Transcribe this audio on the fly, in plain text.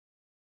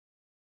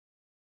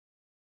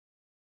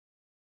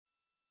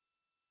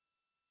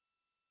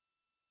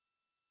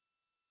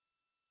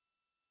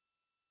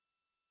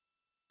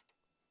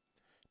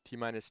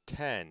T-minus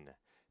 10,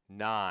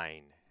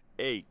 9,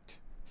 8,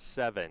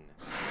 7,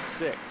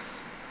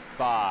 6,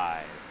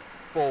 5,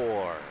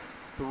 4,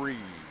 3,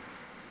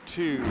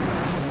 2,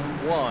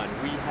 1.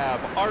 We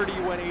have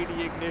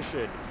RD-180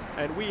 ignition,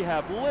 and we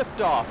have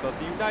liftoff of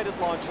the United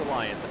Launch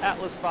Alliance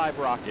Atlas V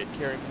rocket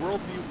carrying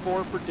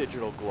WorldView-4 for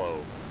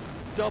DigitalGlobe,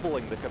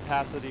 doubling the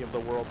capacity of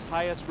the world's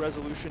highest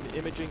resolution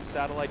imaging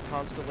satellite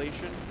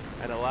constellation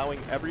and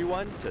allowing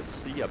everyone to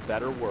see a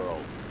better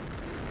world.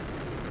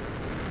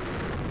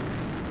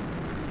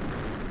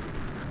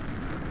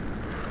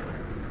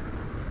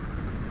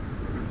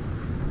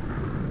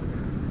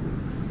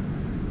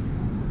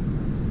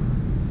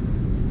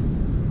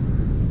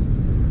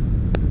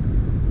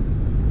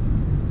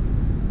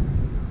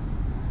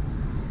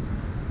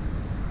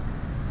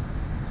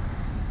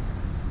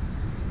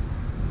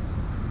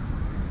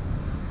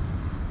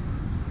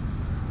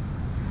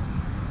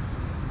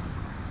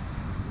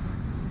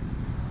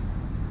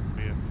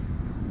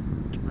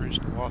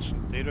 Loss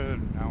of data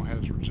now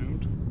has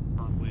resumed,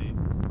 currently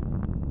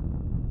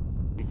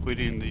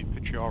completing the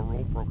pitch yaw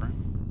roll program.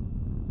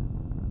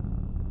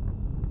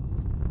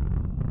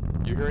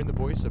 You're hearing the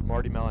voice of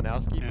Marty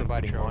Malinowski And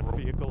providing launch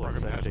vehicle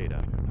ascent data.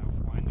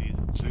 Now flying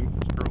the zero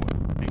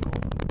angle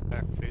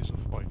back phase of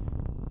flight.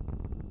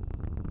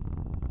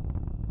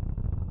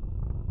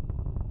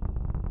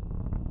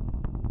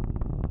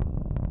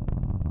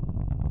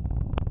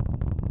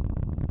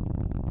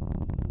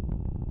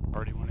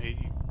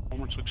 RD-180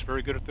 performance looks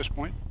very good at this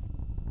point.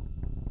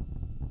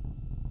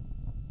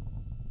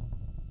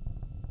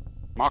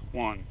 Mach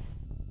 1.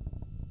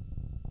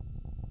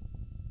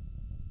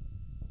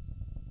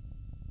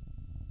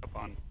 Up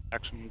on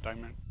maximum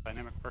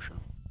dynamic pressure.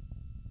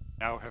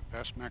 Now have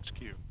passed max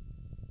Q.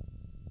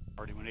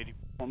 RD-180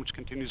 performance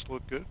continues to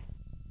look good.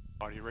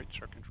 Body rates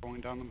are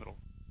controlling down the middle.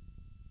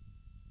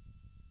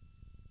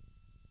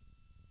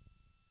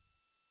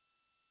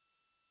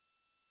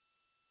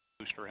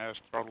 Booster has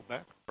throttled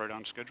back, right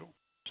on schedule.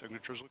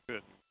 Signatures look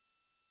good.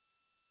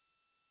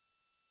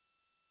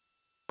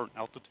 Current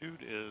altitude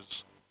is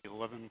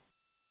 11.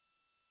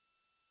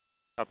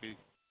 Copy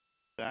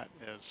that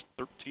as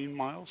 13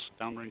 miles.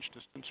 Downrange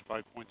distance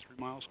 5.3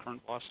 miles.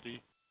 Current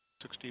velocity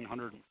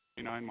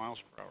 1,659 miles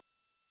per hour.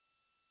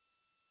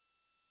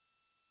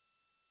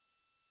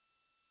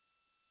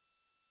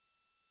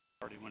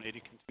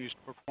 RD-180 continues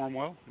to perform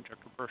well.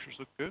 Injector pressures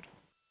look good,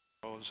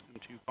 as well as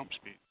M2 pump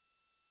speed.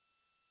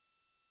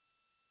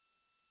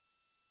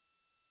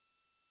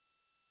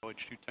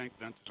 LH2 tank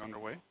vent is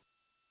underway.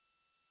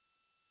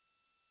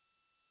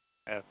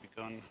 Have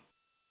begun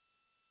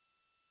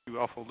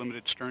Q-alpha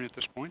limited steering at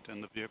this point,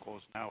 and the vehicle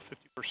is now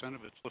 50%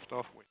 of its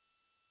liftoff weight.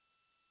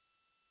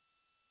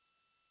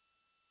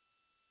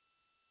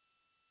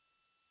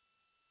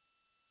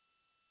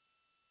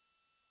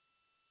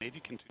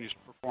 RD-180 continues to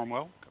perform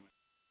well. Coming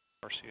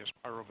RCS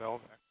pyro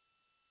valve.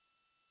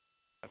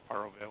 That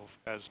pyro valve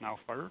has now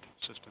fired.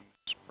 System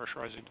is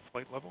pressurizing to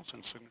flight levels,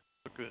 and signals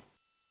look good.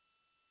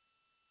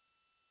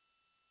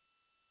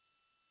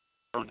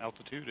 Current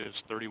altitude is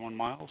 31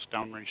 miles,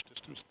 downrange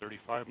distance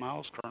 35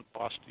 miles, current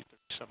velocity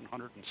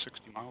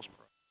 3,760 miles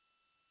per hour.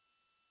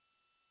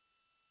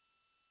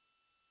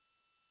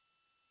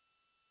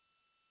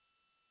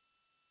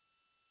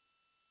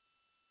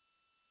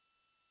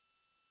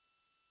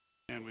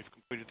 And we've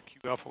completed the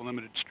Q-alpha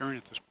limited steering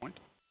at this point.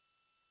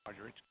 Body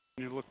rates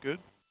continue to look good.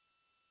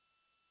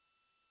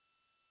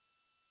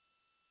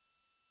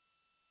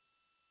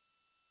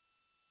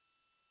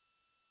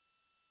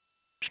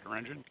 Booster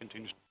engine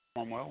continues to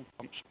perform well.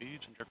 Pump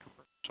speeds, injector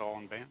pressure, all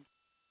on band.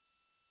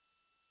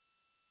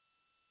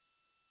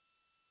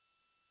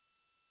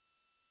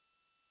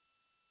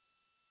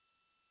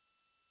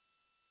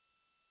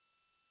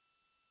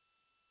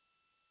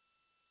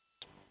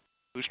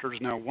 Booster is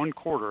now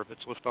 1/4 of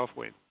its liftoff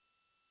weight.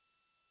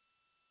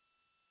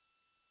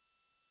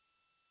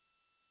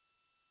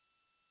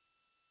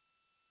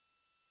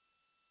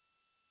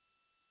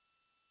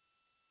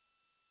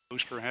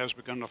 Booster has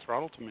begun to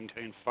throttle to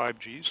maintain 5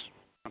 Gs,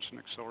 constant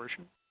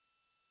acceleration.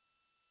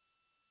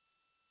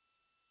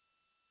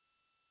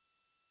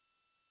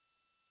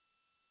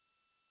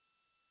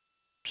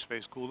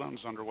 Phase cooldown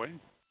is underway.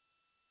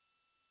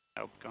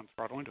 Now begun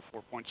throttling to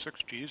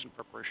 4.6 Gs in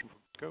preparation for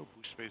go.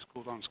 Boost phase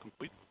cooldown is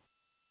complete.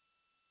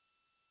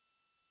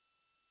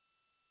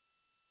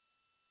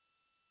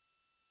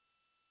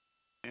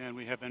 And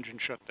we have engine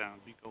shutdown.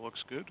 Beagle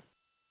looks good.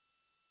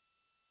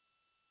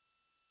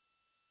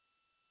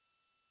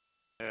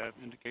 Have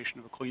indication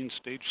of a clean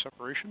stage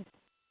separation.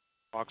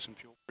 Box and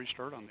fuel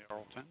restart on the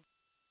RL-10.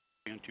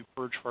 And 2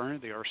 purge firing.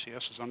 The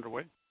RCS is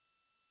underway.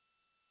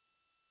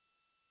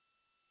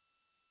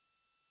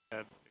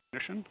 Have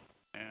ignition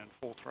and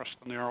full thrust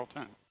on the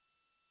RL-10.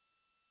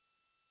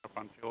 Up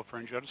on fuel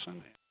frame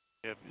jettison.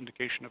 We have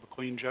indication of a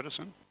clean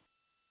jettison.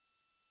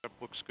 That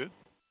looks good.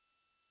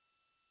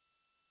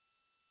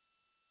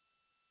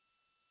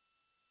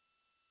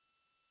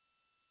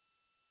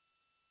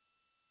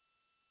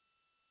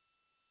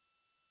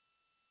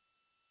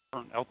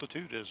 Current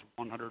altitude is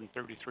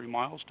 133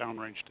 miles,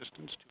 downrange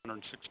distance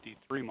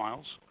 263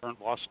 miles, current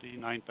velocity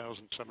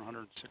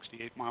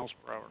 9,768 miles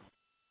per hour.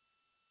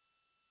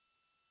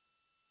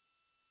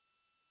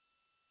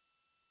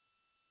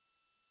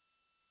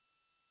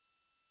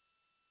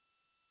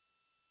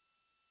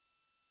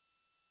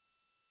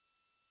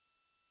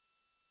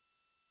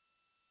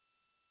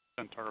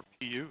 Centaur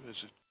PU is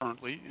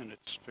currently in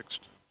its fixed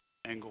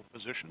angle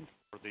position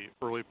for the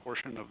early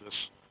portion of this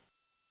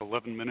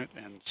 11-minute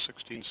and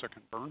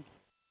 16-second burn.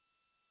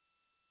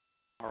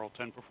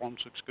 RL-10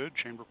 performance looks good,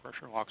 chamber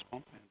pressure, LOX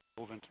pump, and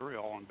fuel venturi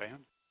all on band.